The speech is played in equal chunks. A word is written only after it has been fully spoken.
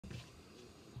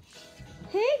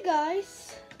Hey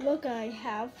guys, look I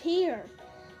have here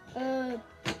a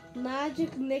magic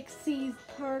Mixies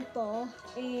purple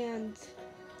and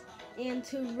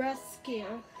to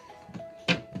rescue,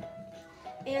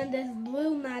 and this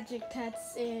blue magic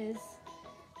text is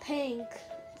pink,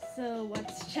 so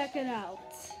let's check it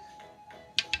out.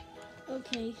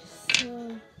 Okay,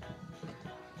 so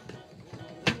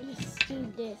let's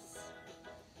do this.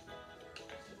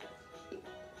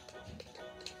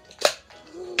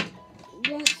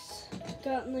 Yes,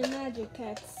 got my magic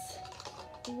pets.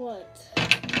 What?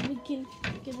 We can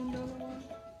get another one?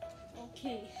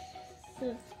 Okay,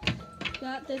 so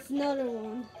got this another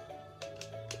one.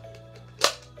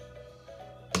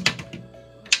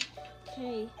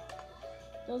 Okay,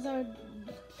 those are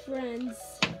friends.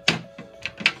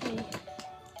 Okay.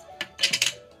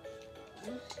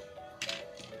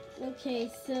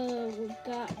 Okay, so we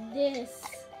got this.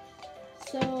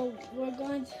 So we're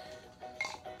going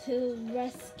to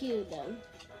rescue them.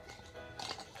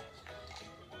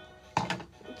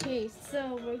 Okay,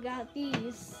 so we got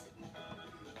these.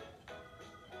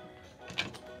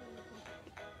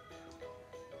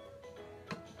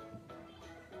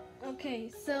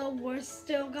 Okay, so we're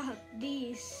still got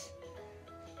these.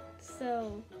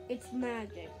 So it's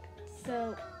magic.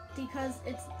 So because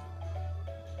it's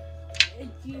if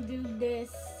you do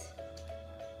this,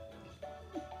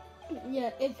 yeah,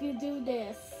 if you do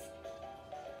this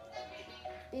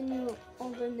and you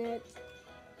open it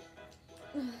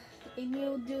and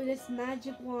you do this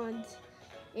magic wand,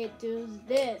 it does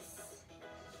this.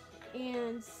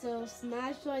 And so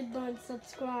smash the like button,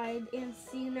 subscribe, and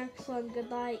see you next one.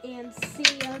 Goodbye, and see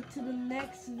you to the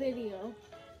next video.